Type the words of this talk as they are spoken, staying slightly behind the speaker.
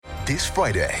This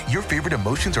Friday, your favorite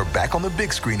emotions are back on the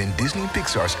big screen in Disney and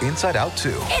Pixar's Inside Out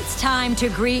 2. It's time to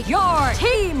greet your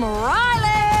Team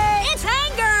Riley! It's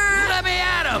anger! Let me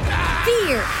at him!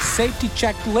 Fear! Safety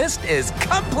checklist is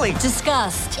complete!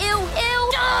 Disgust! Ew!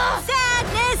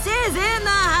 Sadness is in the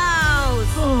house!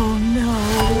 Oh, no.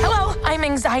 Hello, I'm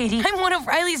anxiety. I'm one of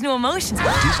Riley's new emotions.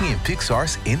 Disney and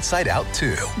Pixar's Inside Out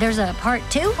 2. There's a part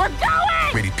 2? We're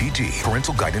going! Rated PG.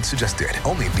 Parental guidance suggested.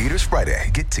 Only in theaters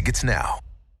Friday. Get tickets now.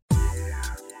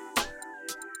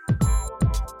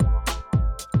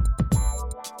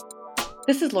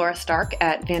 This is Laura Stark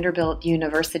at Vanderbilt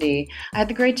University. I had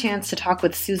the great chance to talk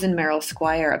with Susan Merrill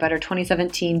Squire about her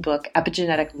 2017 book,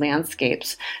 Epigenetic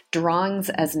Landscapes, Drawings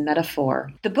as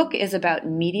Metaphor. The book is about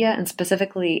media and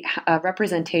specifically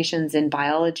representations in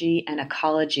biology and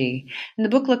ecology. And the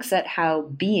book looks at how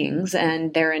beings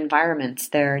and their environments,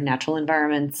 their natural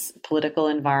environments, political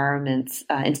environments,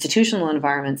 institutional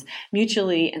environments,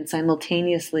 mutually and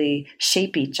simultaneously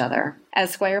shape each other.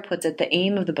 As Squire puts it, the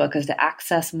aim of the book is to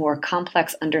access more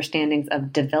complex understandings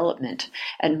of development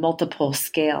at multiple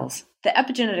scales. The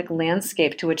epigenetic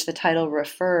landscape to which the title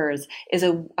refers is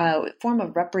a form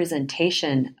of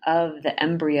representation of the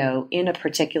embryo in a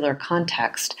particular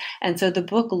context. And so the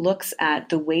book looks at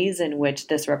the ways in which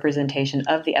this representation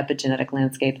of the epigenetic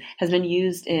landscape has been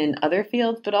used in other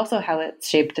fields, but also how it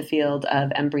shaped the field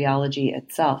of embryology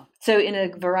itself. So in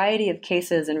a variety of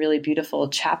cases and really beautiful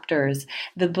chapters,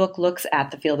 the book looks at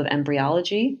the field of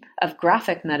embryology, of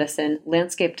graphic medicine,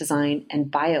 landscape design,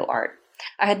 and bioart.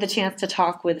 I had the chance to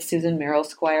talk with Susan Merrill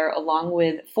Squire along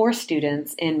with 4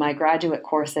 students in my graduate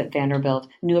course at Vanderbilt,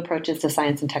 New Approaches to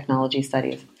Science and Technology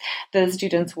Studies. Those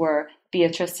students were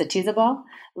Beatrice Satizabal,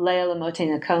 Leah Lamote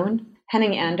Nacone,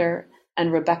 Henning Ander,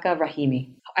 and Rebecca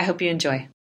Rahimi. I hope you enjoy.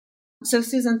 So,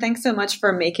 Susan, thanks so much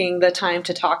for making the time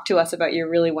to talk to us about your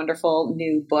really wonderful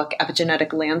new book,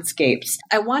 Epigenetic Landscapes.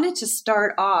 I wanted to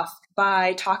start off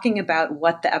by talking about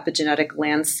what the epigenetic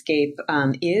landscape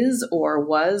is or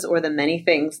was, or the many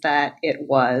things that it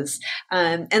was.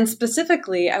 And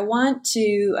specifically, I want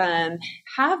to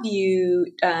have you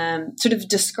sort of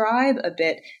describe a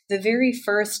bit the very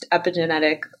first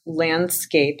epigenetic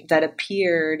landscape that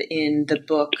appeared in the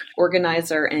book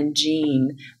Organizer and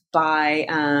Gene by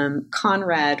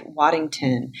Conrad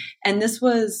Waddington. And this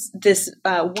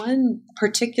one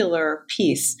particular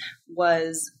piece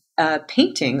was a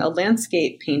painting, a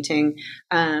landscape painting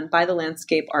by the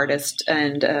landscape artist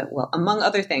and, among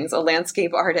other things, a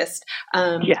landscape artist,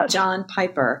 yes. John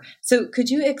Piper. So could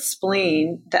you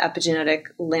explain the epigenetic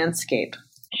landscape?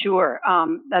 Sure.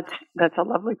 That's a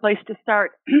lovely place to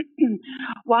start.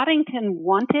 Waddington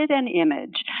wanted an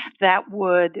image that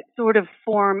would sort of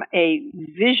form a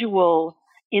visual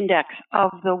index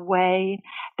of the way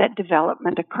that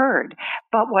development occurred.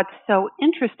 But what's so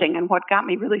interesting and what got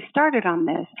me really started on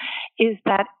this is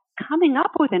that coming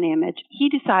up with an image, he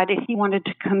decided he wanted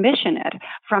to commission it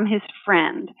from his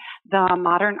friend, the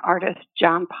modern artist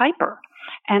John Piper.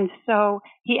 And so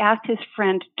he asked his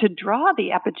friend to draw the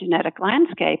epigenetic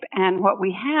landscape. And what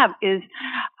we have is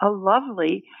a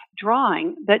lovely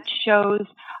drawing that shows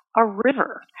a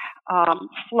river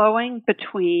flowing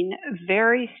between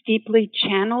very steeply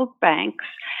channeled banks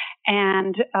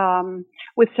and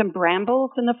with some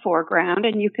brambles in the foreground.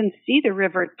 And you can see the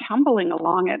river tumbling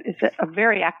along it. It's a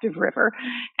very active river.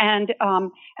 And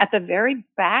at the very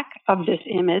back of this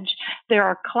image, there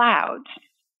are clouds.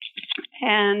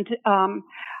 And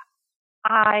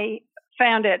I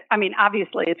found it,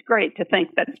 obviously it's great to think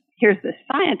that here's this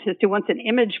scientist who wants an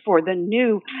image for the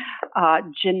new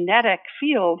genetic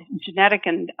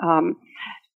and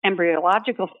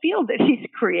embryological field that he's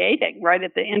creating right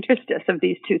at the interstice of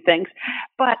these two things,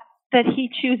 but that he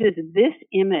chooses this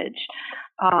image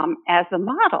as the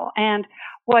model. And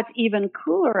what's even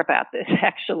cooler about this,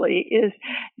 actually, is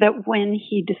that when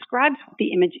he describes what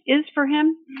the image is for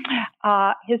him,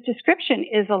 his description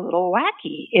is a little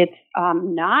wacky. It's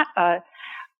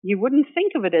you wouldn't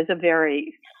think of it as a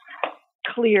very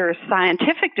clear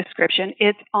scientific description.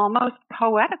 It's almost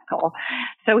poetical.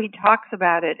 So he talks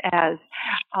about it as,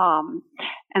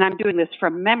 and I'm doing this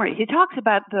from memory, he talks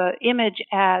about the image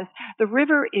as the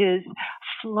river is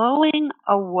flowing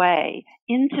away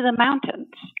into the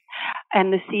mountains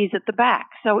and the seas at the back.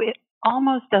 So it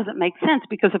almost doesn't make sense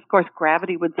because, of course,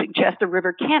 gravity would suggest a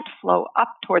river can't flow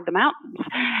up toward the mountains.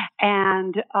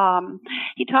 And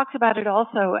he talks about it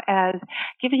also as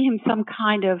giving him some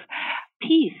kind of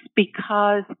peace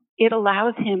because it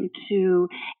allows him to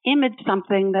image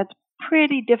something that's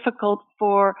pretty difficult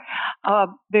for a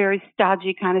very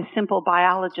stodgy kind of simple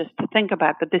biologist to think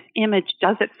about, but this image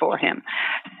does it for him.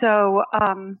 So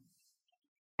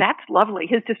that's lovely.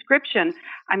 His description,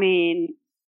 I mean,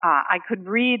 I could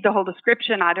read the whole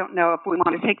description. I don't know if we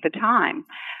want to take the time,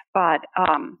 but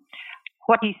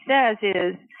what he says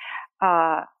is,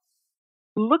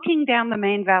 looking down the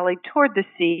main valley toward the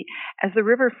sea, as the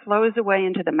river flows away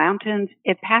into the mountains,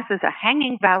 it passes a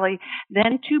hanging valley,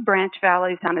 then 2 branch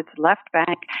valleys on its left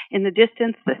bank. In the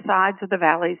distance, the sides of the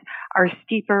valleys are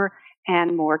steeper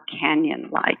and more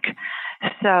canyon-like.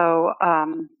 So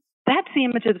that's the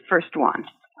image of the first one.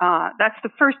 That's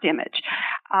the first image.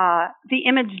 The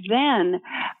image then,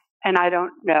 and I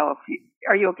don't know,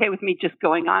 are you okay with me just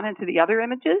going on into the other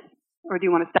images, or do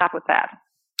you want to stop with that?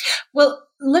 Well,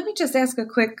 let me just ask a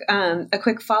quick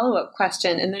follow-up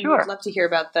question, and then Sure. I'd love to hear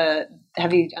about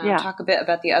talk a bit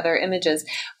about the other images.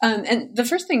 And the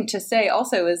first thing to say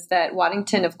also is that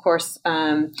Waddington, of course,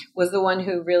 was the one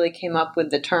who really came up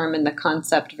with the term and the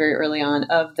concept very early on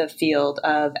of the field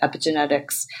of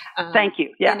epigenetics. Thank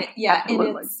you. Yeah,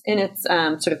 absolutely. In its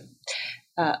sort of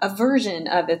a version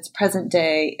of its present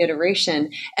day iteration.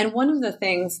 And one of the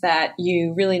things that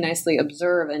you really nicely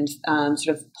observe and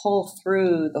sort of pull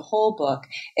through the whole book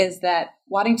is that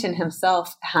Waddington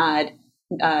himself had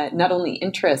not only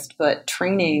interest, but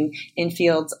training in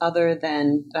fields other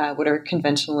than what are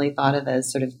conventionally thought of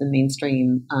as sort of the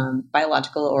mainstream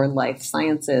biological or life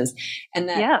sciences. And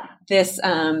that this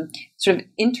sort of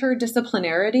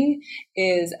interdisciplinarity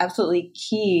is absolutely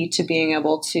key to being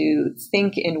able to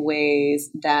think in ways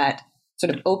that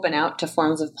sort of open out to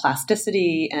forms of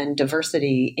plasticity and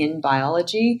diversity in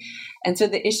biology. And so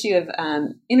the issue of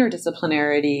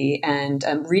interdisciplinarity and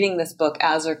reading this book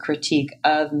as a critique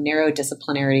of narrow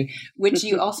disciplinarity, which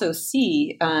you also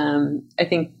see, I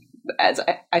think, as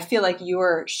I feel like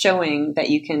you're showing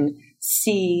that you can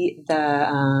see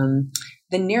the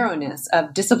narrowness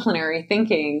of disciplinary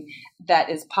thinking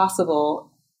that is possible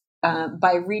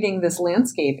by reading this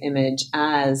landscape image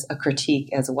as a critique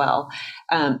as well.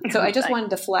 So I just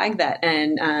wanted to flag that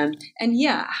and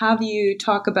have you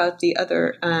talk about the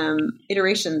other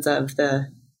iterations of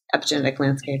the epigenetic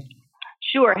landscape.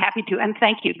 Sure, happy to. And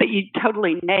thank you. But you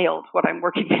totally nailed what I'm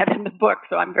working at in the book,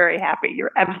 so I'm very happy.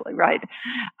 You're absolutely right.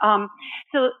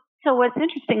 So what's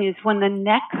interesting is when the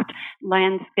next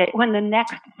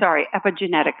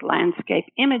epigenetic landscape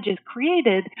image is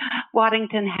created,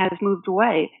 Waddington has moved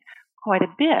away quite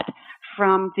a bit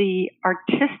from the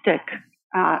artistic,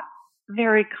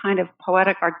 very kind of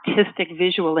poetic, artistic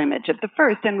visual image of the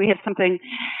first, and we have something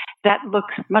that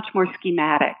looks much more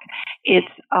schematic. It's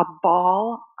a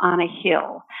ball on a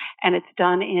hill, and it's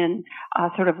done in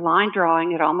sort of line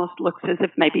drawing. It almost looks as if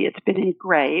maybe it's been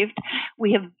engraved.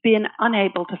 We have been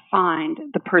unable to find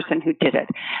the person who did it,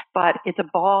 but it's a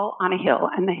ball on a hill,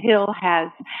 and the hill has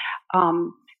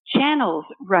channels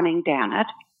running down it.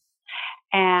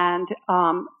 And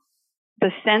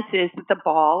the sense is that the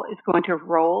ball is going to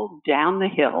roll down the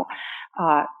hill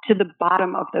to the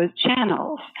bottom of those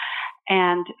channels.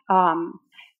 And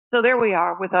so there we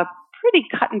are with a pretty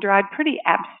cut and dried, pretty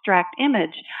abstract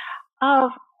image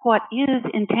of what is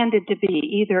intended to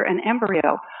be either an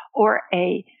embryo or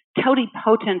a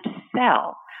totipotent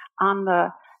cell on the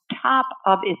top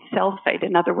of its cell fate,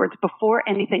 in other words, before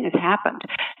anything has happened.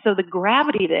 So the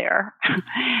gravity there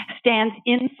stands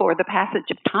in for the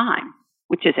passage of time,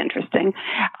 which is interesting,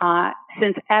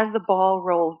 since as the ball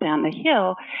rolls down the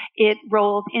hill, it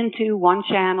rolls into one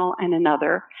channel and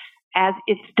another as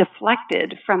it's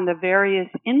deflected from the various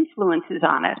influences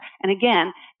on it. And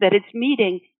again, that it's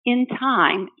meeting in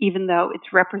time, even though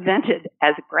it's represented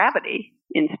as gravity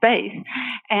in space.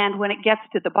 And when it gets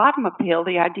to the bottom of the hill,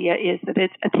 the idea is that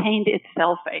it's attained its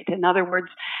cell fate. In other words,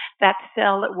 that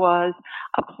cell that was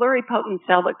a pluripotent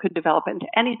cell that could develop into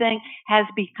anything has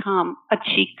become a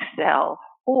cheek cell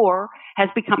or has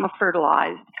become a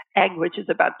fertilized egg, which is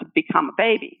about to become a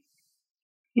baby,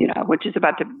 which is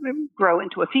about to grow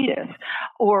into a fetus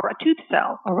or a tooth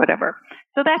cell or whatever.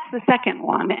 So that's the second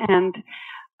one. And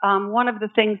one of the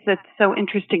things that's so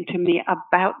interesting to me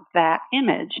about that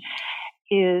image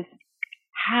is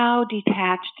how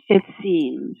detached it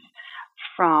seems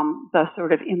from the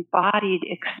sort of embodied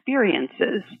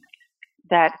experiences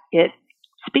that it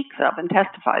speaks of and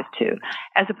testifies to,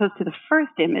 as opposed to the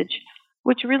first image,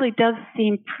 which really does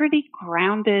seem pretty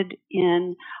grounded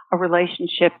in a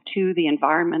relationship to the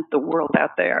environment, the world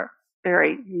out there,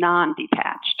 very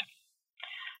non-detached.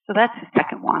 So that's the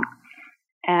second one.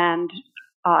 And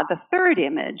the third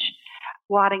image,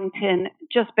 Waddington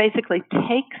just basically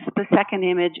takes the second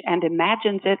image and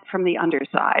imagines it from the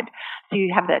underside. So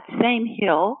you have that same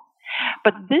hill,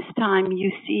 but this time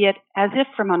you see it as if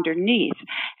from underneath,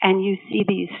 and you see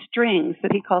these strings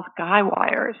that he calls guy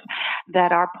wires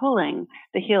that are pulling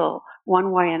the hill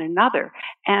one way and another.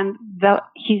 And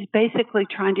he's basically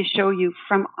trying to show you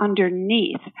from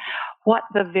underneath what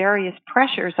the various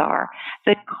pressures are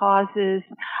that causes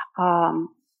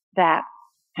that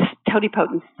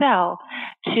totipotent cell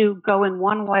to go in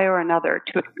one way or another,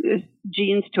 to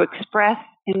genes to express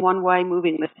in one way,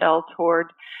 moving the cell toward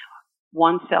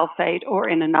one cell fate or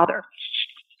in another.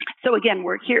 So again,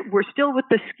 we're still with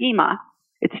the schema.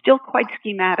 It's still quite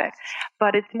schematic,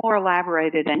 but it's more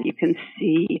elaborated, and you can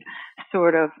see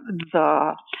sort of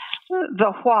the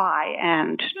why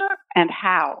and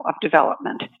how of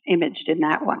development imaged in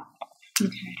that one.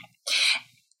 Okay.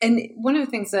 And one of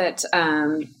the things that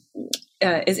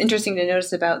is interesting to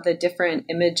notice about the different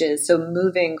images, so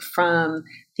moving from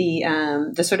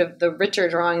the sort of the richer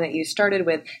drawing that you started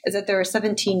with, is that there are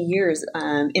 17 years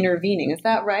intervening. Is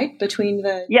that right, between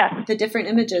the different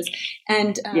images?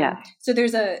 And so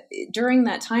there's during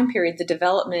that time period, the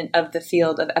development of the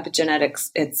field of epigenetics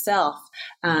itself,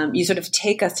 you sort of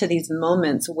take us to these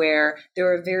moments where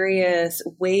there are various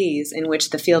ways in which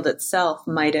the field itself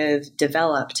might have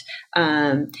developed.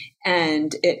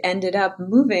 And it ended up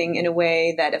moving in a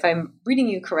way that, if I'm reading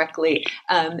you correctly,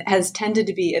 has tended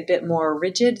to be a bit more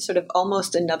rigid, sort of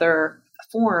almost another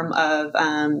form of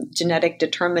genetic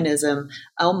determinism,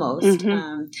 almost,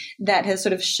 that has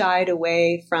sort of shied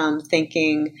away from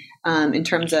thinking in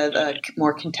terms of a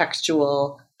more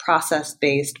contextual,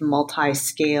 process-based,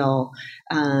 multi-scale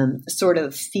sort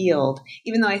of field,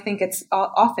 even though I think it's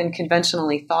often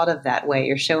conventionally thought of that way.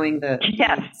 You're showing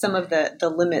some of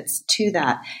the limits to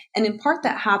that. And in part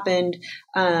that happened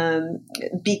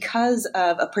because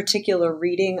of a particular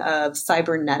reading of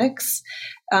cybernetics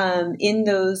in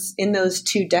those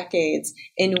 2 decades,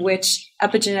 in which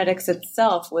epigenetics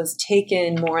itself was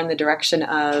taken more in the direction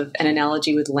of an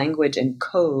analogy with language and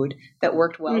code that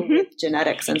worked well with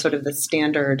genetics and sort of the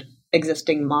standard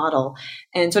existing model,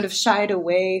 and sort of shied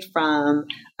away from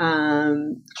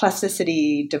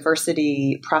plasticity,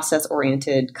 diversity,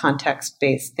 process-oriented,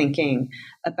 context-based thinking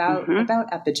about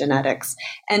epigenetics.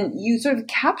 And you sort of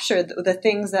capture the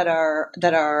things that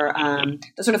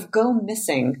sort of go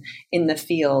missing in the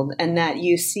field, and that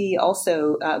you see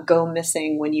also go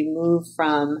missing when you move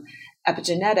from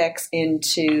epigenetics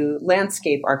into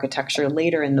landscape architecture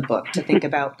later in the book, to think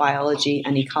about biology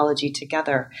and ecology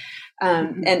together.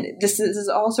 And this is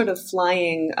all sort of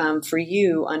flying for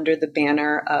you under the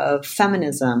banner of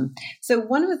feminism. So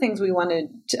one of the things we wanted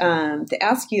to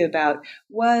ask you about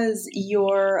was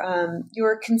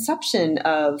your conception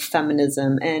of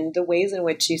feminism and the ways in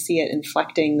which you see it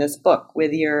inflecting this book,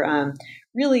 with your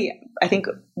really, I think,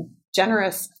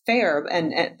 generous fare,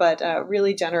 but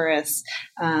really generous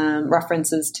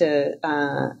references to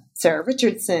Sarah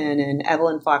Richardson and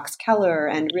Evelyn Fox Keller,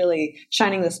 and really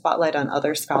shining the spotlight on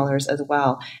other scholars as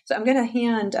well. So I'm going to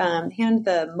hand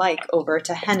the mic over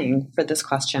to Henning for this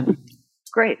question.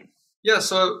 Great. Yeah,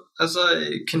 so as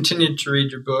I continued to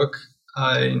read your book,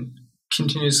 I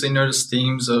continuously noticed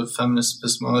themes of feminist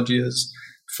epistemology, as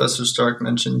Professor Stark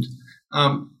mentioned,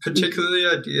 particularly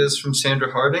ideas from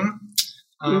Sandra Harding.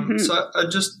 So I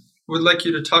just would like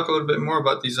you to talk a little bit more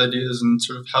about these ideas and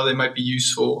sort of how they might be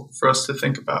useful for us to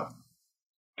think about.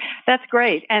 That's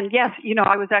great. And yes,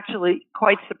 I was actually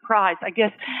quite surprised. I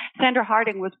guess Sandra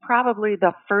Harding was probably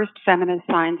the first feminist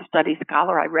science studies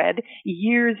scholar I read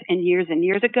years and years and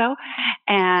years ago.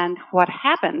 And what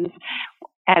happens,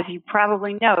 as you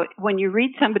probably know, when you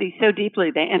read somebody so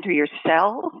deeply, they enter your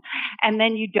cells, and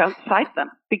then you don't cite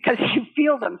them because you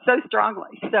feel them so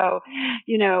strongly. So,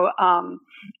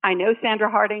 I know Sandra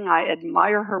Harding. I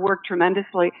admire her work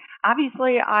tremendously.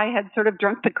 Obviously, I had sort of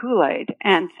drunk the Kool-Aid,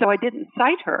 and so I didn't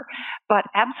cite her. But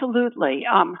absolutely,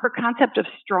 her concept of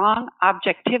strong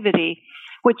objectivity,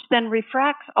 which then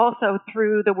refracts also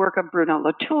through the work of Bruno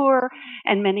Latour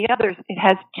and many others, it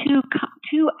has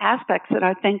two aspects that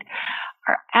I think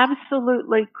are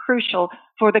absolutely crucial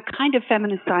for the kind of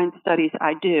feminist science studies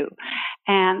I do.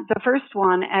 And the first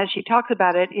one, as she talks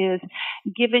about it, is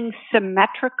giving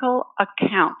symmetrical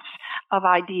accounts of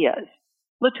ideas.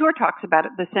 Latour talks about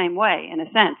it the same way, in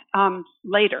a sense,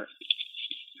 later.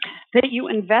 That you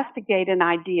investigate an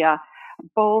idea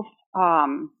both,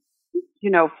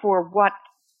 for what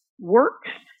works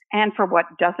and for what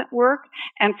doesn't work,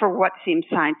 and for what seems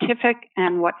scientific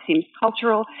and what seems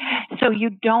cultural. So you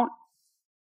don't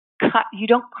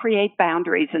create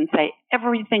boundaries and say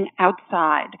everything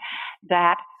outside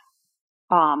that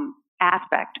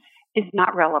aspect is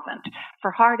not relevant.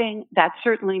 For Harding, that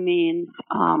certainly means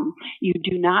you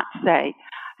do not say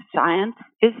science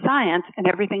is science and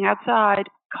everything outside,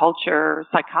 culture,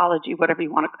 psychology, whatever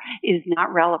you want to, is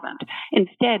not relevant.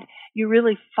 Instead, you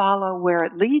really follow where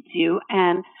it leads you,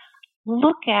 and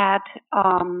look at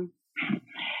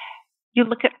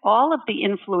all of the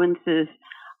influences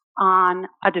on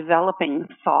a developing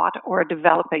thought or a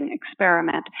developing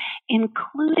experiment,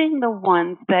 including the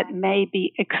ones that may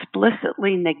be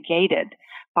explicitly negated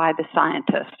by the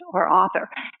scientist or author,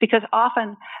 because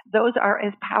often those are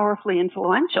as powerfully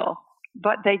influential,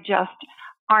 but they just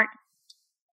aren't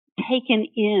taken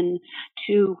in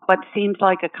to what seems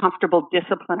like a comfortable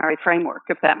disciplinary framework,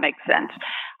 if that makes sense.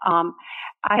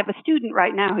 I have a student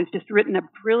right now who's just written a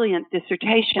brilliant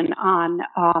dissertation on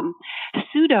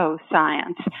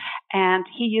pseudoscience, and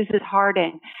he uses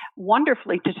Harding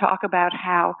wonderfully to talk about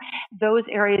how those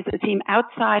areas that seem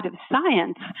outside of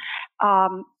science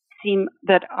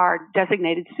that are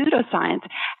designated pseudoscience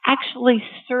actually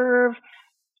serve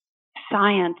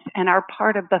science and are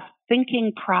part of the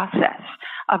thinking process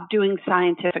of doing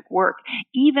scientific work,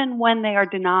 even when they are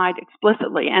denied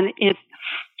explicitly. And if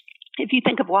you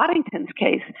think of Waddington's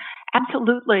case,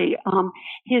 absolutely,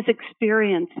 his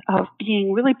experience of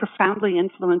being really profoundly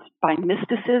influenced by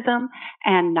mysticism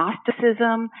and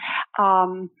Gnosticism,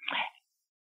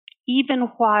 even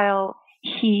while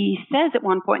he says at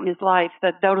one point in his life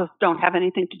that those don't have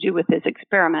anything to do with his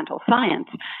experimental science.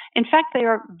 In fact, they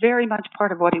are very much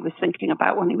part of what he was thinking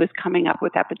about when he was coming up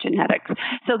with epigenetics.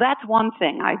 So that's one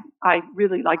thing I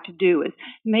really like to do, is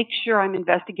make sure I'm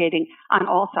investigating on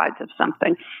all sides of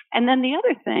something. And then the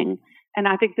other thing, and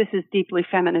I think this is deeply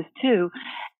feminist too,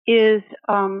 is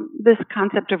this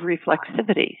concept of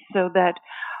reflexivity, so that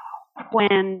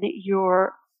when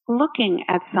you're looking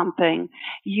at something,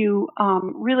 you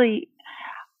really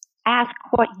ask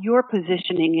what your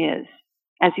positioning is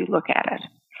as you look at it,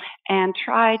 and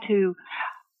try to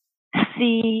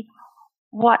see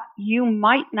what you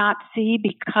might not see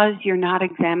because you're not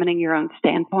examining your own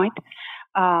standpoint.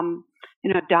 Donna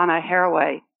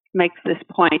Haraway makes this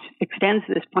point, extends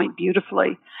this point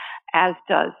beautifully, as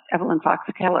does Evelyn Fox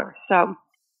Keller. So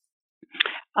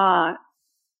I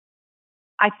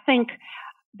think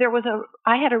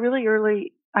I had a really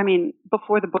early,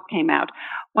 before the book came out,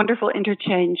 wonderful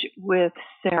interchange with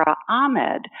Sarah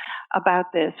Ahmed about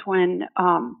this, when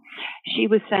she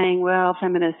was saying, well,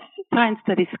 feminist science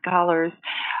studies scholars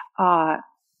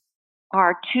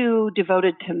are too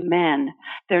devoted to men.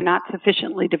 They're not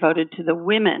sufficiently devoted to the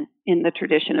women in the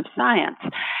tradition of science.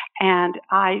 And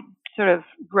I sort of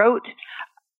wrote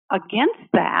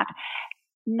against that,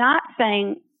 not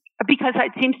saying, because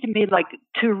it seems to me like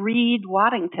to read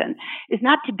Waddington is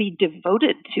not to be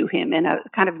devoted to him in a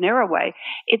kind of narrow way.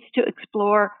 It's to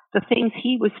explore the things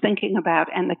he was thinking about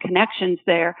and the connections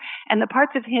there and the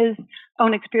parts of his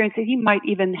own experience that he might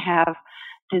even have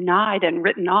denied and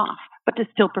written off, but to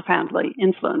still profoundly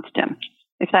influenced him,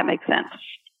 if that makes sense.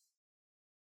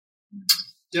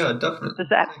 Yeah, definitely. Does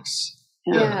that? Thanks.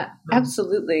 Yeah,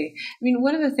 absolutely.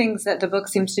 One of the things that the book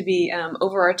seems to be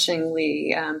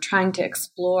overarchingly trying to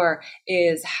explore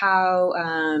is how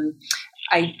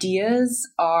ideas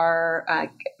are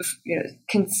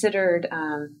considered,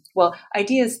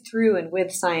 ideas through and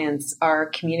with science are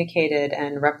communicated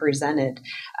and represented.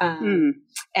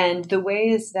 And the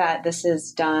ways that this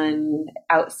is done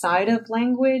outside of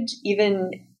language, even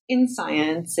in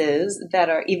sciences that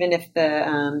are, even if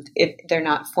they're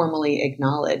not formally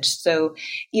acknowledged. So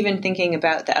even thinking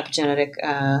about the epigenetic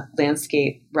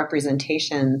landscape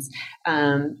representations,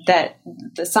 that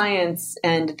the science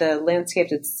and the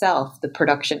landscape itself, the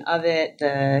production of it,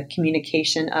 the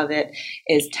communication of it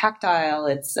is tactile,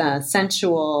 it's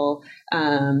sensual,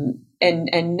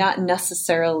 and not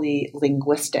necessarily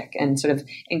linguistic, and sort of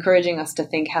encouraging us to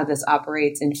think how this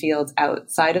operates in fields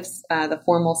outside of the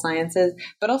formal sciences,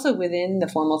 but also within the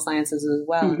formal sciences as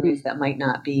well, in ways that might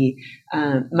not be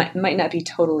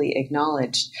totally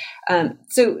acknowledged.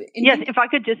 Yes, if I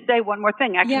could just say one more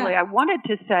thing. Actually, I wanted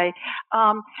to say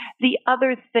the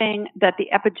other thing that the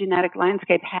epigenetic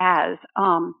landscape has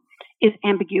is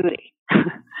ambiguity.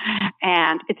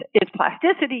 And it's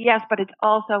plasticity, yes, but it's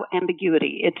also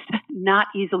ambiguity. It's not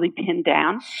easily pinned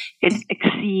down. It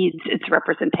exceeds its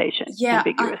representation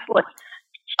ambiguously.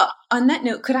 On that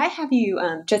note, could I have you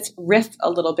just riff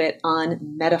a little bit on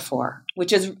metaphor,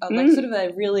 which is sort of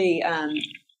a really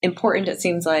important, it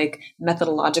seems like,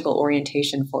 methodological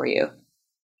orientation for you?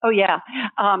 Oh, yeah.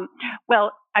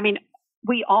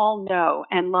 We all know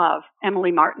and love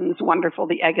Emily Martin's wonderful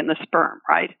The Egg and the Sperm,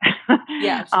 right?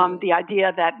 Yeah. The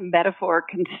idea that metaphor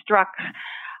constructs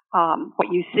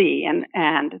what you see,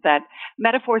 and that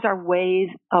metaphors are ways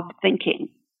of thinking.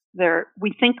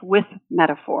 We think with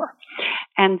metaphor.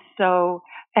 And so,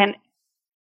 and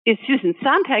Susan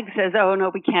Sontag says, oh, no,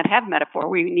 we can't have metaphor.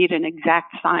 We need an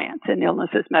exact science, and illness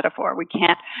is metaphor.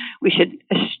 We should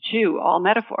eschew all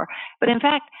metaphor. But in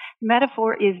fact,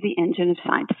 metaphor is the engine of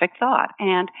scientific thought.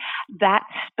 And that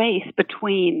space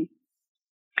between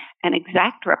an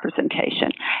exact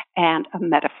representation and a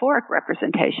metaphoric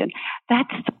representation,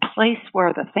 that's the place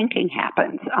where the thinking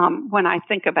happens. When I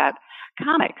think about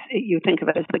comics, you think of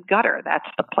it as the gutter. That's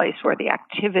the place where the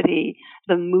activity,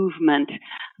 the movement,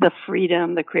 the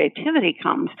freedom, the creativity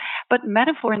comes. But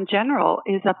metaphor in general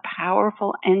is a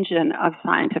powerful engine of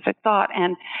scientific thought.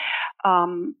 And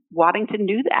Waddington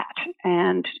knew that.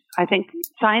 And I think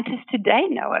scientists today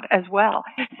know it as well.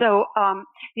 So,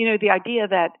 the idea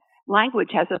that language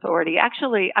has authority,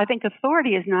 actually, I think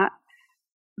authority is not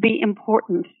the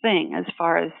important thing as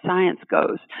far as science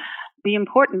goes. The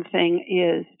important thing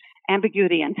is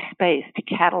ambiguity and space to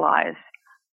catalyze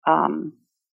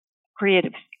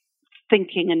creative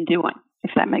thinking and doing,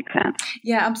 if that makes sense.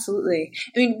 Yeah, absolutely.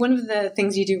 I mean, one of the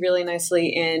things you do really nicely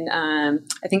in,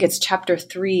 I think it's chapter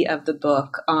 3 of the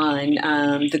book on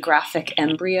the graphic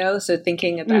embryo. So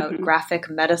thinking about graphic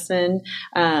medicine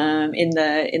in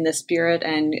the spirit,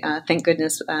 and thank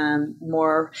goodness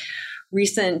more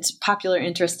recent popular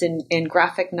interest in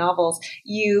graphic novels,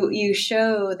 you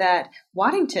show that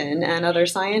Waddington and other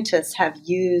scientists have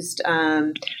used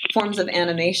forms of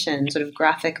animation, sort of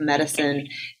graphic medicine,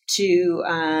 to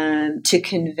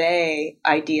convey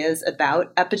ideas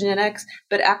about epigenetics.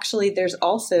 But actually, there's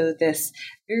also this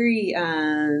very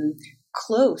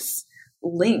close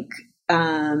link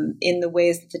in the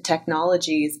ways that the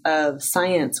technologies of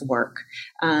science work.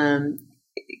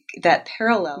 That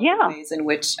parallel the ways in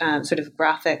which sort of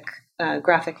graphic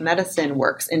medicine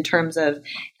works in terms of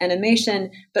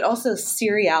animation, but also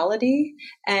seriality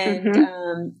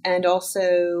and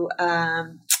also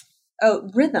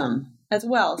rhythm as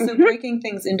well. So breaking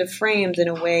things into frames in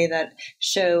a way that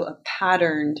show a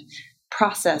patterned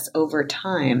process over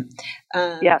time.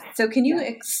 So can you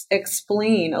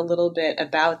explain a little bit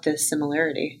about this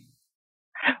similarity?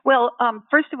 Well,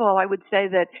 first of all, I would say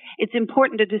that it's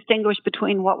important to distinguish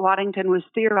between what Waddington was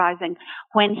theorizing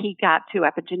when he got to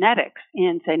epigenetics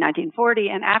in, say, 1940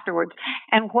 and afterwards,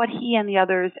 and what he and the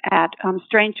others at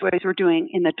Strangeways were doing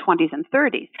in the 20s and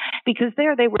 30s. Because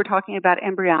there they were talking about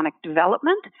embryonic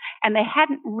development, and they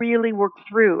hadn't really worked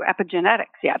through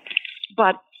epigenetics yet.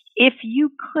 But if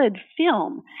you could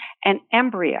film an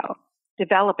embryo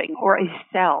developing or a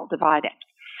cell dividing,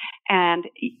 and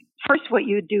first, what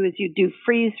you do is you do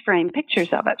freeze frame pictures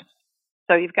of it.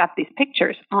 So you've got these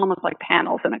pictures, almost like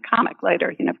panels in a comic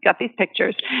later. You've got these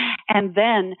pictures, and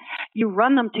then you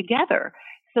run them together.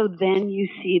 So then you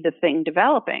see the thing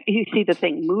developing. You see the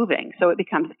thing moving. So it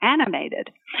becomes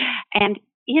animated. And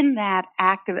in that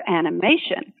act of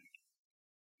animation,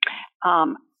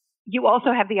 you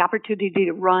also have the opportunity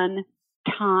to run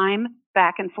time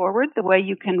back and forward, the way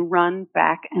you can run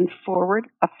back and forward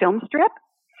a film strip.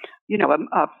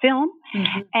 A film.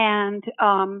 And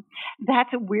that's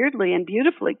weirdly and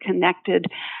beautifully connected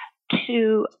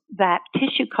to that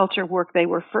tissue culture work they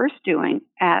were first doing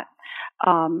at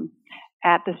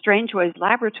the Strangeways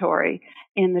laboratory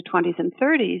in the 20s and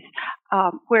 30s,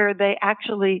 where they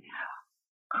actually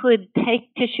could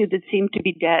take tissue that seemed to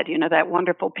be dead, that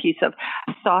wonderful piece of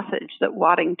sausage that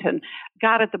Waddington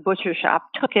got at the butcher shop,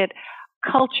 took it,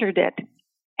 cultured it,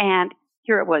 and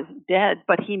here it was dead,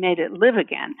 but he made it live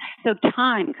again. So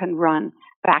time can run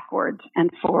backwards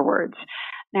and forwards.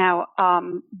 Now,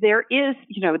 there is,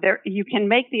 you can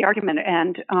make the argument,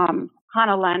 and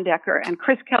Hannah Landecker and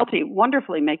Chris Kelty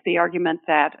wonderfully make the argument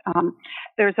that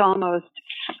there's almost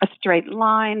a straight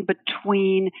line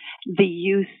between the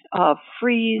use of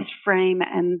freeze frame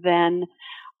and then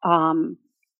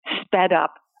sped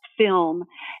up film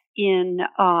in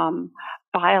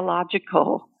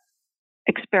biological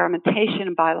experimentation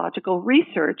and biological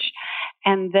research,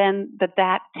 and then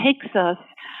that takes us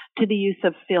to the use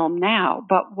of film now.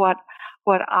 But what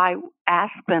I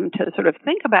ask them to sort of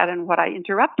think about, and what I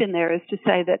interrupt in there, is to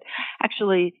say that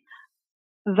actually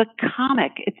the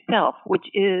comic itself, which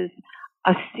is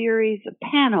a series of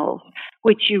panels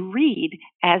which you read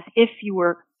as if you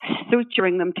were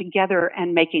suturing them together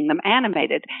and making them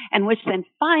animated, and which then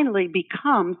finally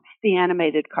becomes the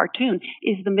animated cartoon,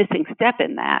 is the missing step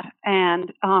in that.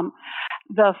 And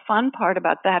the fun part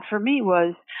about that for me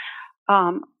was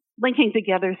linking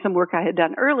together some work I had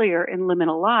done earlier in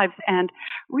Liminal Lives and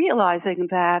realizing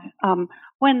that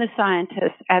when the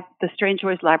scientists at the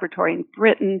Strangeways Laboratory in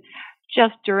Britain,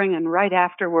 just during and right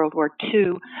after World War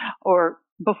II, or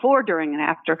before, during, and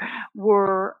after,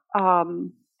 were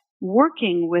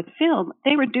working with film,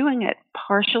 they were doing it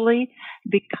partially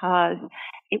because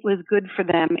it was good for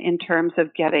them in terms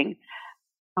of getting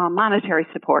monetary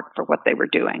support for what they were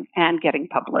doing and getting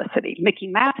publicity. Mickey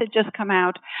Mouse had just come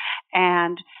out,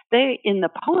 and they, in the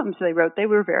poems they wrote, they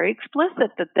were very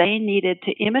explicit that they needed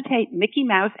to imitate Mickey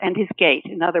Mouse and his gait.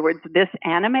 In other words, this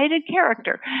animated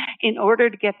character, in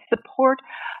order to get support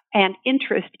and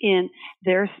interest in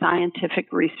their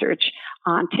scientific research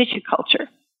on tissue culture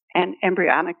and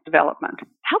embryonic development.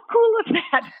 How cool is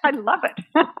that? I love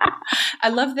it. I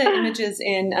love the images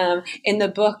in the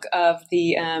book of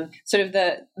the sort of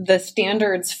the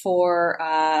standards for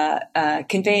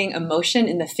conveying emotion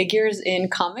in the figures in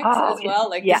comics as well.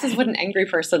 Like this is what an angry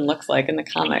person looks like in the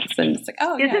comics, and it's like,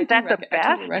 oh, isn't that the best?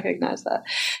 I totally recognize that.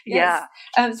 Yes.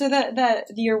 Yeah. So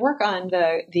your work on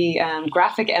the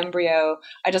graphic embryo,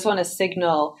 I just want to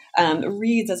signal,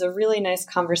 reads as a really nice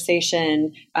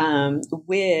conversation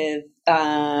with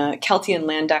Kelty and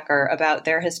Landecker about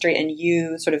their history, and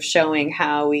you sort of showing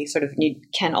how we sort of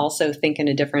can also think in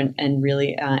a different and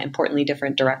really importantly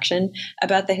different direction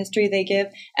about the history they give.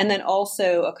 And then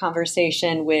also a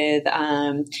conversation with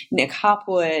Nick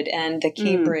Hopwood and the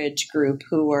Cambridge group,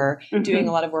 who were doing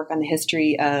a lot of work on the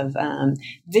history of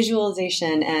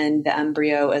visualization and the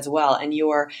embryo as well, and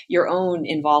your own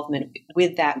involvement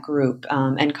with that group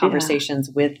and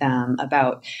conversations with them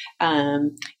about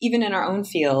even in our own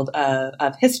field of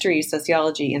history,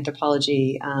 sociology,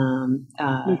 anthropology,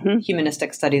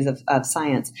 humanistic studies of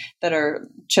science that are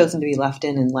chosen to be left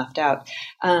in and left out.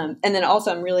 And then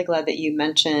also, I'm really glad that you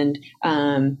mentioned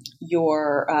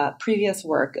your previous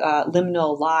work,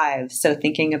 Liminal Lives. So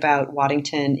thinking about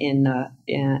Waddington in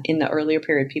the earlier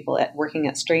period, people working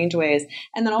at Strange Ways,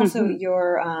 and then also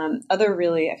your other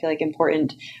really, I feel like,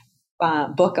 important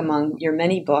book among your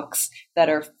many books that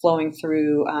are flowing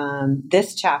through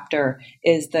this chapter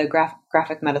is the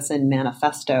Graphic Medicine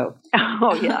Manifesto.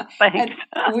 Oh, yeah, thanks.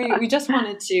 we just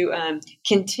wanted to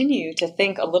continue to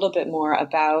think a little bit more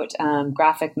about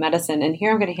graphic medicine. And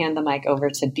here I'm going to hand the mic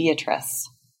over to Beatrice.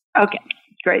 Okay,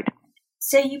 great.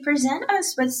 So you present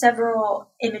us with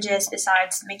several images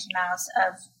besides Mickey Mouse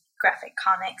of graphic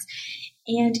comics.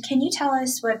 And can you tell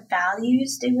us what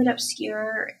values they would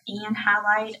obscure and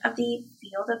highlight of the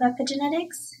field of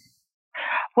epigenetics?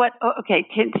 What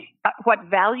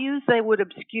values they would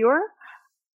obscure?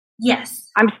 Yes.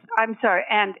 I'm sorry,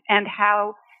 and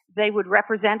how they would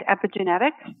represent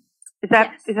epigenetics? Is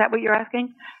that what you're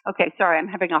asking? Okay, sorry, I'm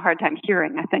having a hard time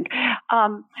hearing, I think.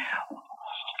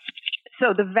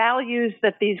 So the values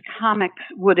that these comics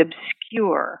would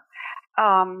obscure.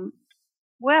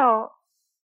 Well,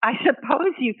 I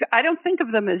suppose I don't think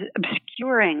of them as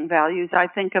obscuring values. I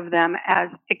think of them as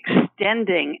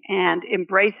extending and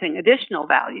embracing additional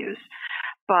values.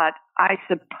 But I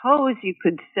suppose you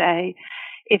could say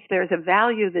if there's a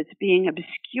value that's being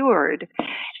obscured,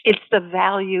 it's the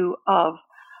value of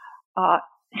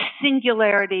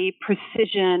singularity,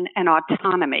 precision, and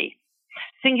autonomy.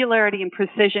 Singularity and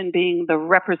precision being the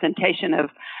representation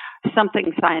of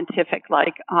something scientific,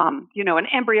 like, an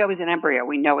embryo is an embryo.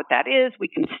 We know what that is. We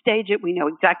can stage it. We know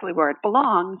exactly where it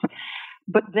belongs.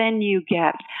 But then you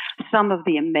get some of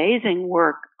the amazing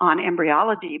work on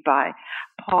embryology by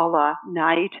Paula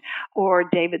Knight or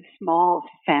David Small's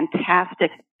fantastic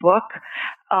book,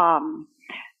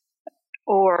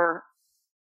 or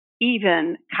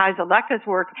even Kai Zaleka's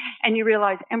work, and you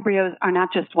realize embryos are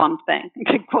not just one thing.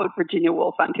 To quote Virginia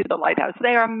Woolf on To the Lighthouse,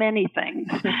 they are many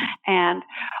things. And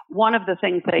one of the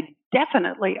things they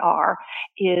definitely are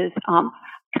is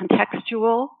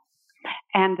contextual,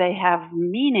 and they have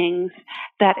meanings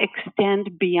that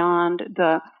extend beyond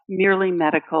the merely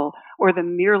medical or the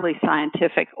merely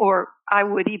scientific, or I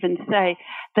would even say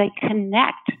they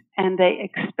connect and they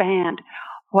expand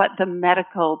what the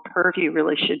medical purview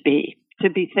really should be. To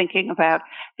be thinking about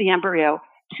the embryo,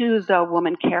 to the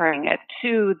woman carrying it,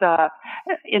 to the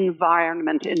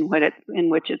environment in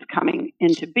which it's coming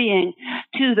into being,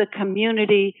 to the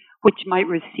community which might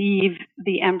receive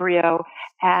the embryo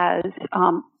as,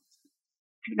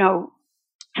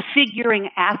 figuring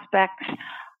aspects,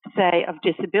 say, of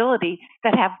disability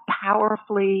that have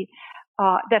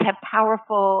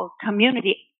powerful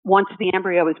community once the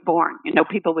embryo is born.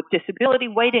 People with disability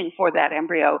waiting for that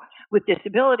embryo with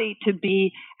disability to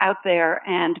be out there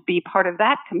and be part of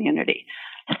that community.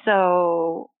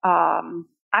 So I'm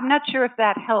not sure if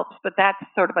that helps, but that's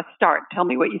sort of a start. Tell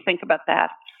me what you think about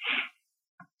that.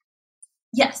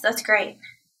 Yes, that's great.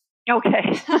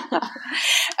 Okay.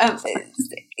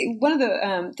 One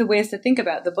of the ways to think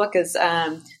about the book is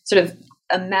sort of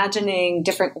imagining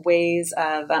different ways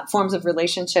of forms of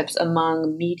relationships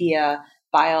among media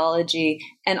biology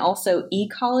and also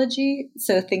ecology.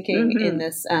 So thinking in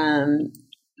this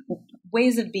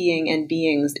ways of being and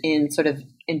beings in sort of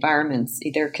environments,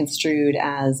 either construed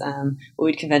as what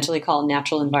we'd conventionally call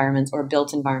natural environments or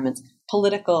built environments,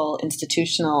 political,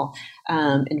 institutional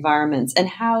environments, and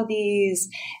how these,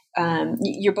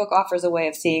 your book offers a way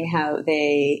of seeing how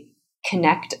they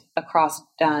connect across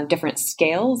different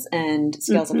scales and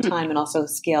scales of time and also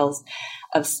scales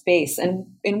of space. And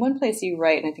in one place you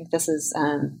write, and I think this is,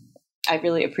 I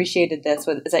really appreciated this,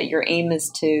 is that your aim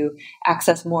is to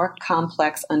access more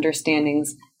complex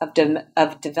understandings of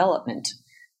development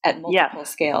at multiple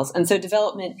scales. And so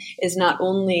development is not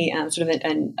only sort of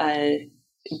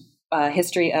a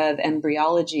history of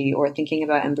embryology or thinking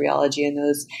about embryology and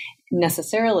those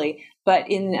necessarily, but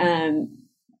in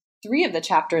 3 of the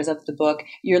chapters of the book,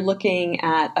 you're looking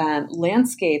at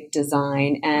landscape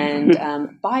design and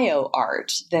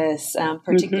bioart, this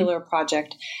particular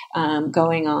project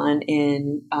going on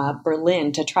in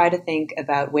Berlin to try to think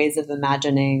about ways of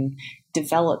imagining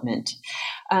development.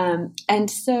 And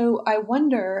so I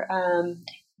wonder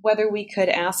whether we could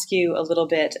ask you a little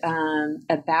bit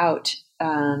about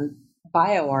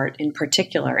bioart in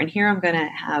particular. And here I'm going to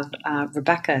have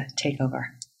Rebecca take over.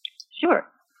 Sure.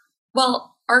 Well,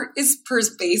 art is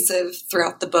pervasive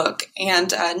throughout the book,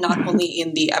 and not only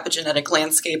in the epigenetic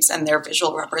landscapes and their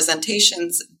visual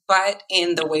representations, but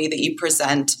in the way that you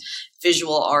present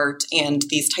visual art and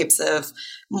these types of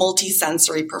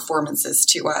multisensory performances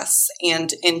to us.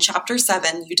 And in Chapter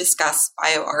 7, you discuss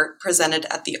bioart presented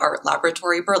at the Art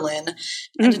Laboratory Berlin.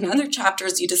 And in other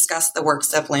chapters, you discuss the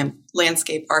works of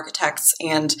landscape architects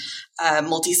and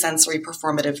multisensory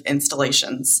performative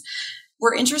installations.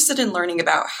 We're interested in learning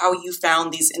about how you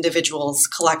found these individuals,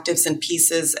 collectives, and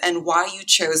pieces, and why you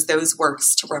chose those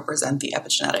works to represent the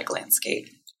epigenetic landscape.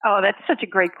 Oh, that's such a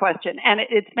great question. And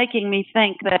it's making me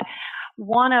think that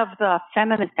one of the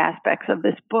feminist aspects of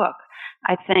this book,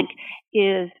 I think,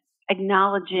 is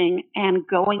acknowledging and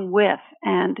going with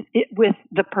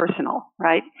the personal,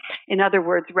 right? In other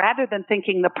words, rather than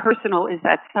thinking the personal is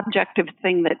that subjective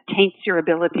thing that taints your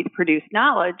ability to produce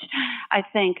knowledge, I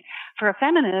think for a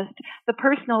feminist, the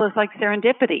personal is like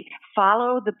serendipity.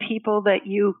 Follow the people that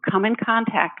you come in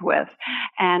contact with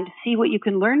and see what you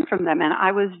can learn from them. And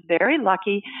I was very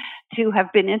lucky to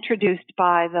have been introduced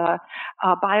by the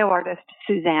bioartist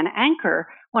Suzanne Anker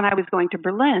when I was going to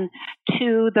Berlin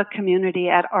to the community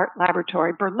at Art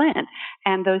Laboratory Berlin.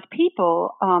 And those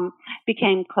people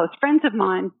became close friends of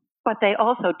mine, but they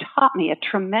also taught me a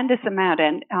tremendous amount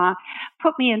and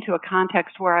put me into a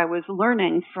context where I was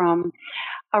learning from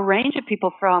a range of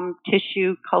people, from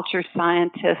tissue culture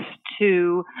scientists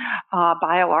to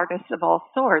bioartists of all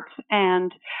sorts,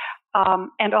 and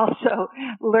also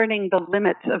learning the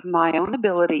limits of my own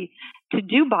ability to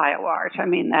do bioart. I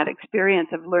mean, that experience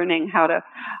of learning how to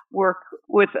work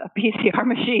with a PCR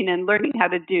machine and learning how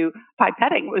to do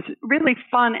pipetting was really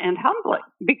fun and humbling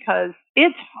because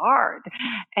it's hard.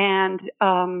 And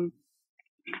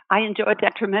I enjoyed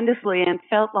that tremendously and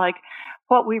felt like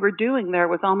what we were doing there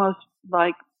was almost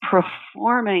like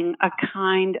performing a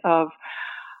kind of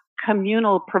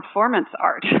communal performance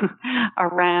art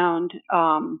around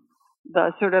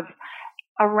the sort of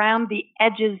around the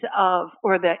edges of,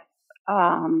 or the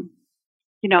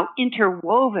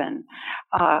interwoven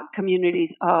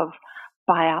communities of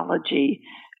biology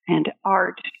and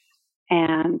art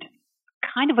and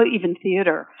kind of even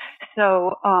theater.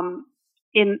 So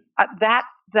in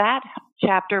that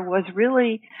chapter was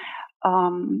really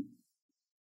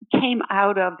came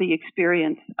out of the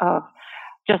experience of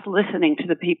just listening to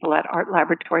the people at Art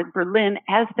Laboratory Berlin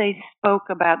as they spoke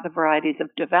about the varieties of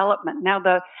development. Now,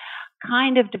 the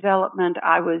kind of development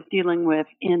I was dealing with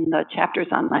in the chapters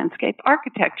on landscape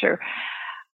architecture,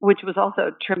 which was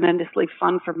also tremendously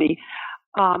fun for me,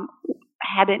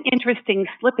 had an interesting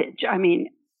slippage. I mean,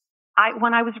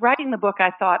 when I was writing the book,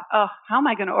 I thought, oh, how am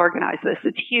I going to organize this?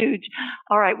 It's huge.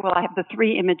 All right, well, I have the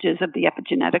 3 images of the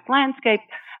epigenetic landscape,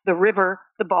 the river,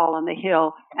 the ball on the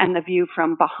hill, and the view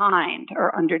from behind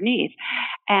or underneath.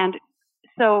 And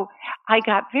so I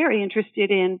got very interested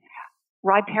in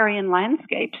riparian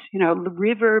landscapes,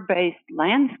 river-based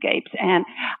landscapes. And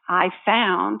I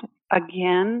found,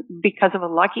 again, because of a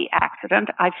lucky accident,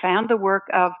 I found the work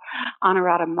of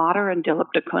Anuradha Mathur and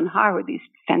Dilip de Kunhar, with these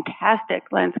fantastic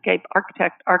landscape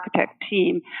architect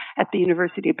team at the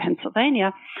University of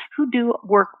Pennsylvania, who do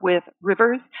work with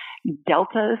rivers,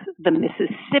 deltas, the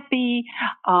Mississippi,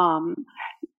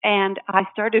 and I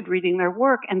started reading their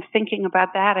work and thinking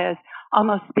about that as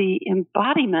almost the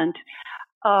embodiment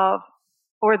of,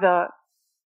 or the,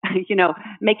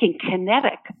 making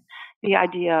kinetic the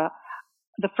idea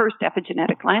the first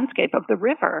epigenetic landscape of the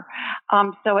river.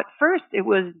 So at first it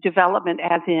was development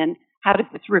as in, how does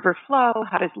this river flow?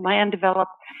 How does land develop?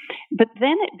 But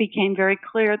then it became very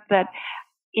clear that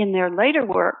in their later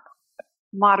work,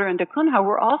 Mater and da Cunha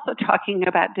were also talking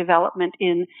about development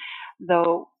in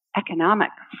the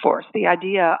economic force, the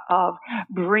idea of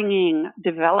bringing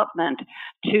development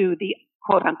to the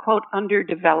quote-unquote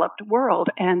underdeveloped world.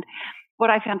 And what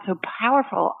I found so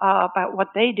powerful about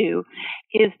what they do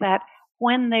is that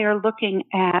when they are looking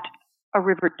at a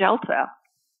river delta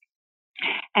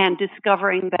and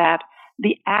discovering that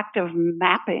the act of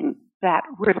mapping that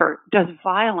river does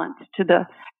violence to the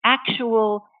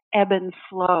actual ebb and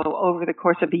flow over the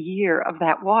course of a year of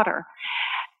that water,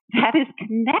 that is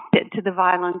connected to the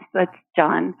violence that's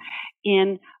done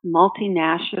in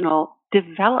multinational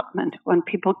development when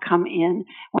people come in,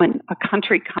 when a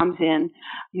country comes in,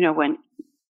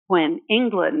 when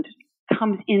England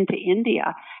comes into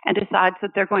India and decides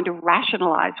that they're going to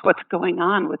rationalize what's going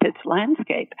on with its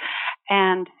landscape.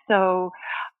 And so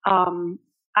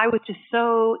I was just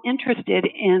so interested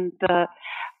in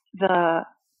the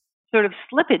sort of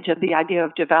slippage of the idea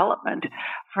of development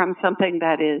from something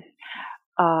that is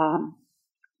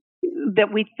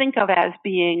that we think of as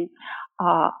being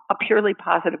a purely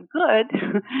positive good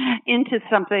into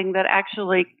something that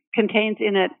actually contains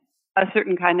in it a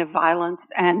certain kind of violence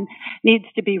and needs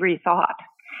to be rethought.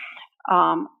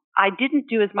 I didn't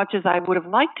do as much as I would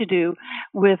have liked to do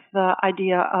with the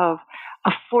idea of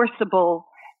a forcible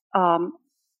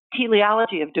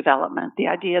teleology of development, the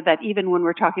idea that even when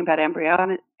we're talking about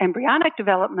embryonic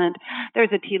development,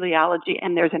 there's a teleology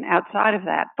and there's an outside of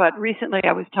that. But recently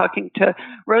I was talking to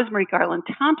Rosemary Garland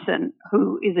Thompson,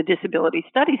 who is a disability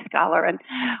studies scholar, and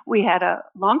we had a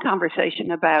long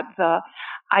conversation about the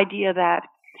idea that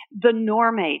the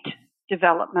normate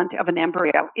development of an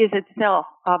embryo is itself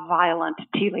a violent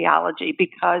teleology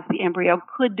because the embryo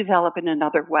could develop in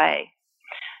another way.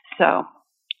 So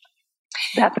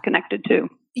that's connected too.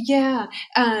 Yeah.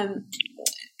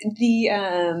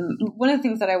 One of the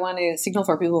things that I want to signal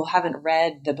for people who haven't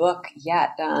read the book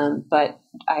yet, but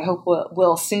I hope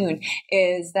will soon,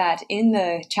 is that in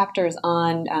the chapters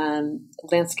on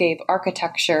landscape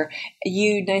architecture,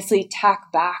 you nicely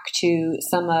tack back to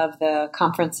some of the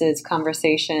conferences,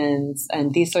 conversations,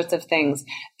 and these sorts of things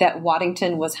that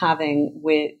Waddington was having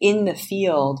in the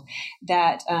field,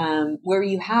 that where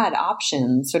you had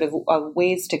options, sort of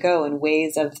ways to go and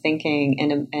ways of thinking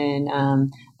in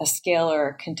a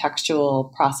scalar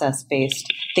contextual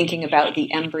process-based thinking about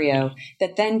the embryo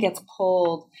that then gets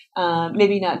pulled,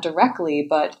 maybe not directly,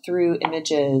 but through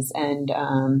images and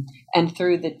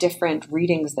through the different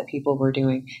readings that people were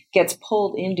doing, gets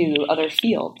pulled into other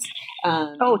fields.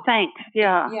 Thanks.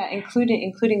 Yeah. Yeah,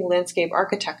 including landscape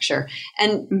architecture.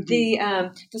 And the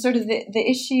sort of the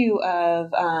issue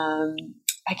of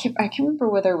I can't remember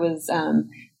whether it was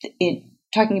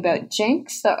talking about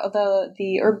Jenks,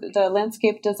 the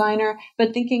landscape designer,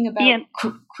 but thinking about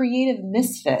creative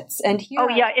misfits. And here,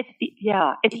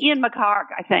 it's Ian McHarg,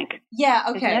 I think. Yeah.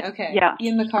 Okay. Yeah,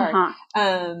 Ian McHarg.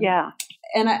 Yeah.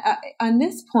 And I, on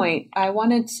this point, I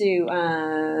wanted to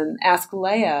ask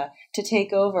Leah to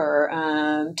take over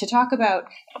to talk about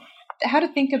how to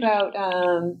think about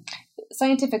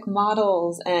scientific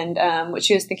models and what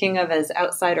she was thinking of as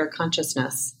outsider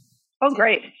consciousness. Oh,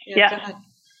 great. Yeah. Go ahead.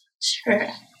 Sure.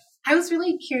 I was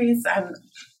really curious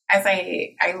as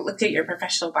I looked at your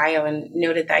professional bio and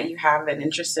noted that you have an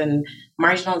interest in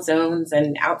marginal zones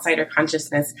and outsider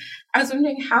consciousness. I was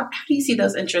wondering, how do you see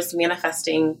those interests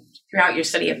manifesting throughout your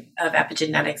study of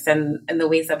epigenetics and the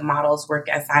ways that models work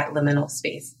as that liminal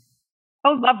space?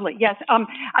 Oh, lovely. Yes.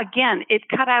 Again, it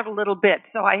cut out a little bit.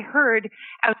 So I heard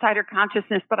outsider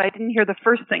consciousness, but I didn't hear the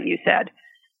first thing you said.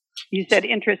 You said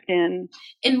interest in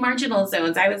marginal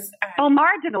zones. I was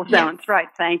marginal zones, yes. Right?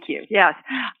 Thank you. Yes.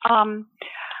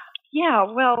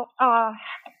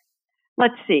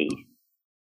 Let's see.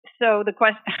 So the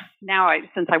question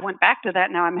since I went back to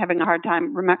that, now I'm having a hard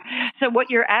time remembering. So what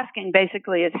you're asking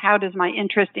basically is, how does my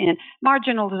interest in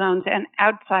marginal zones and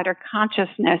outsider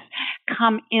consciousness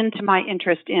come into my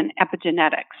interest in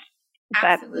epigenetics?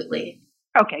 Absolutely.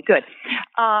 Okay. Good.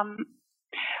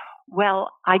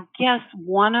 Well, I guess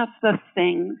one of the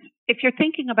things, if you're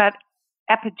thinking about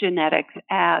epigenetics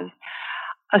as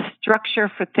a structure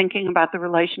for thinking about the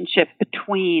relationship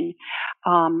between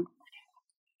the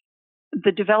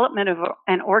development of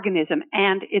an organism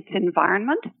and its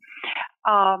environment,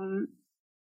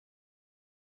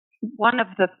 one of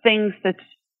the things that's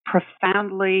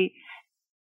profoundly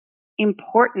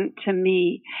important to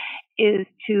me is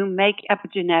to make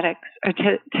epigenetics, or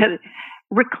to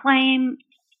reclaim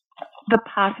the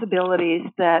possibilities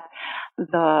that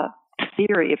the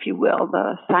theory, if you will,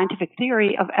 the scientific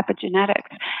theory of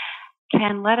epigenetics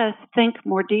can let us think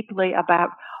more deeply about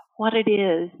what it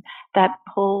is that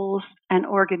pulls an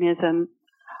organism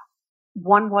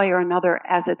one way or another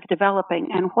as it's developing,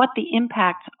 and what the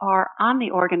impacts are on the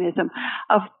organism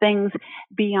of things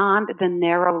beyond the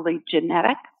narrowly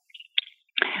genetic.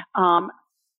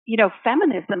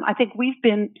 Feminism, I think we've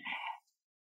been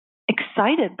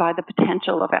excited by the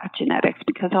potential of epigenetics,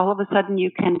 because all of a sudden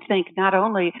you can think not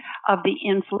only of the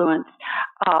influence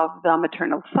of the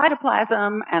maternal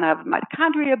cytoplasm and of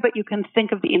mitochondria, but you can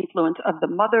think of the influence of the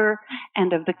mother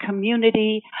and of the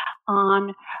community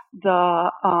on the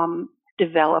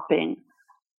developing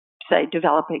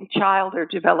child or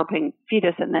developing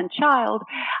fetus and then child,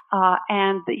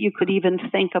 and that you could even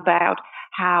think about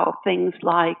how things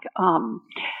like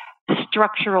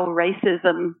structural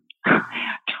racism,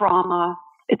 trauma,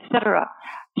 etc.,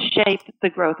 shape the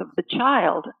growth of the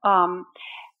child.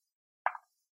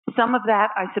 Some of that,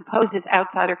 I suppose, is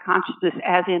outsider consciousness,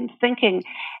 as in thinking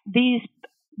these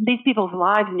people's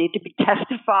lives need to be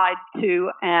testified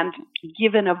to and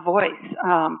given a voice.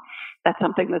 That's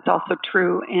something that's also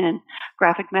true in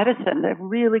graphic medicine, the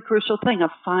really crucial thing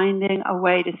of finding a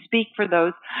way to speak for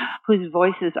those whose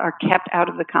voices are kept out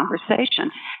of the conversation.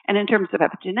 And in terms of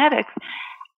epigenetics,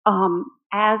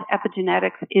 as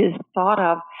epigenetics is thought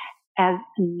of as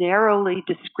narrowly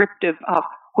descriptive of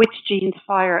which genes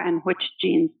fire and which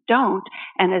genes don't,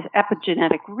 and as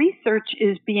epigenetic research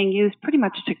is being used pretty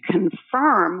much to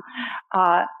confirm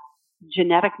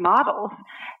genetic models,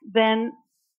 then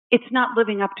it's not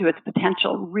living up to its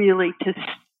potential really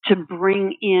to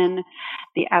bring in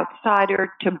the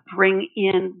outsider, to bring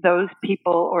in those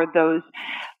people or those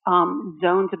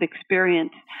zones of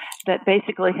experience that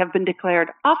basically have been declared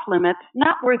off limits,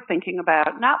 not worth thinking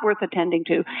about, not worth attending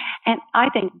to. And I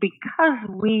think because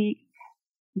we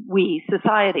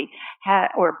society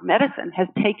or medicine has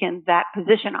taken that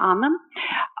position on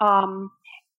them,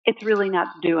 it's really not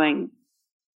doing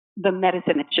the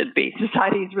medicine it should be.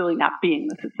 Society is really not being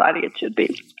the society it should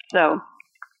be. So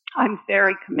I'm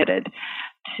very committed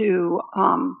to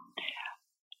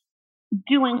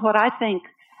doing what I think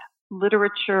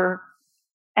literature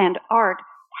and art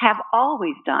have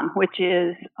always done, which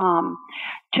is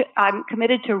I'm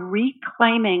committed to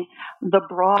reclaiming the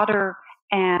broader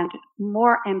and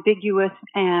more ambiguous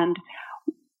and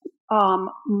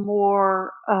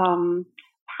more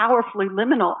powerfully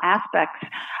liminal aspects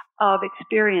of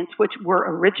experience, which were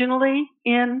originally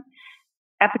in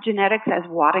epigenetics as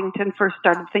Waddington first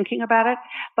started thinking about it,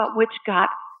 but which got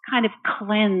kind of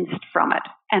cleansed from it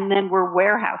and then were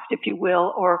warehoused, if you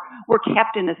will, or were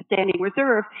kept in a standing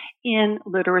reserve in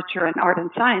literature and art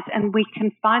and science. And we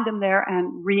can find them there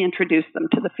and reintroduce them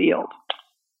to the field.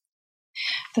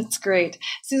 That's great.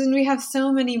 Susan, we have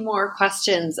so many more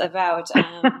questions about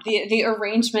the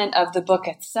arrangement of the book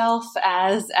itself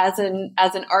as an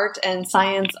art and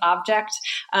science object.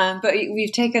 But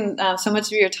we've taken so much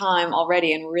of your time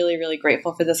already, and really, really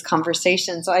grateful for this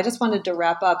conversation. So I just wanted to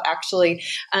wrap up actually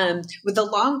with a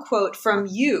long quote from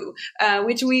you,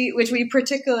 which we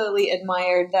particularly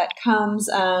admired, that comes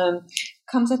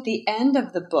at the end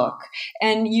of the book,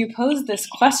 and you pose this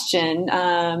question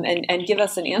and give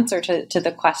us an answer to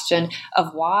the question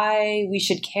of why we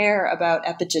should care about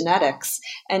epigenetics.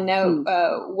 And now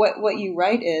what you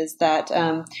write is that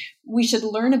we should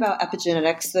learn about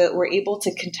epigenetics so that we're able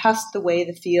to contest the way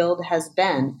the field has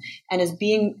been and is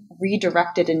being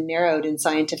redirected and narrowed in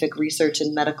scientific research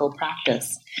and medical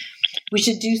practice. We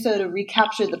should do so to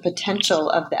recapture the potential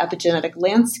of the epigenetic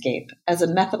landscape as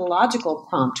a methodological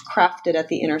prompt crafted at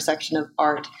the intersection of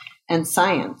art and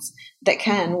science that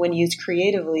can, when used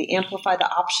creatively, amplify the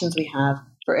options we have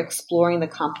for exploring the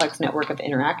complex network of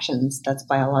interactions that's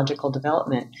biological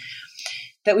development.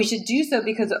 That we should do so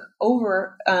because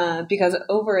over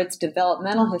its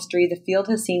developmental history, the field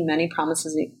has seen many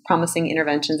promising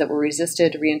interventions that were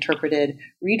resisted, reinterpreted,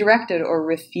 redirected, or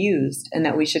refused, and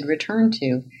that we should return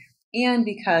to. And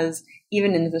because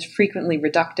even in this frequently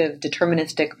reductive,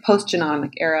 deterministic,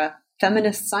 post-genomic era,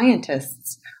 feminist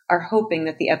scientists are hoping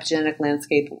that the epigenetic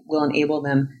landscape will enable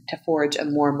them to forge a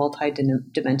more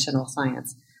multidimensional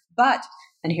science. But,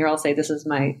 and here I'll say this is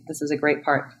a great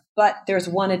part, but there's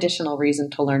one additional reason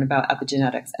to learn about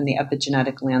epigenetics and the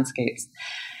epigenetic landscapes.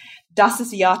 Das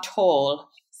ist ja toll.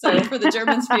 So for the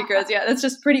German speakers, yeah, that's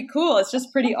just pretty cool. It's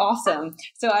just pretty awesome.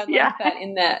 So I like that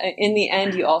in the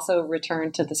end, you also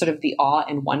return to the sort of the awe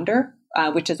and wonder,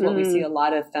 which is what we see a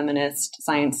lot of feminist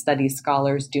science studies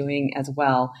scholars doing as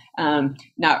well.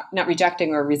 Not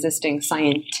rejecting or resisting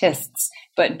scientists,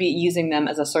 but but be using them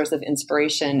as a source of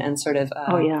inspiration and sort of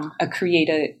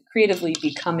creatively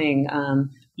becoming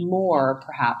more,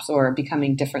 perhaps, or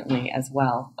becoming differently as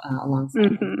well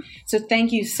alongside them. So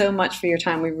thank you so much for your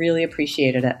time. We really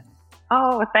appreciated it.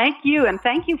 Oh, thank you. And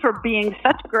thank you for being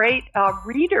such great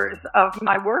readers of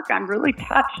my work. I'm really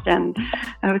touched, and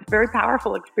it was a very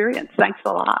powerful experience. Thanks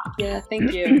a lot. Yeah,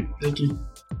 thank you. Thank you.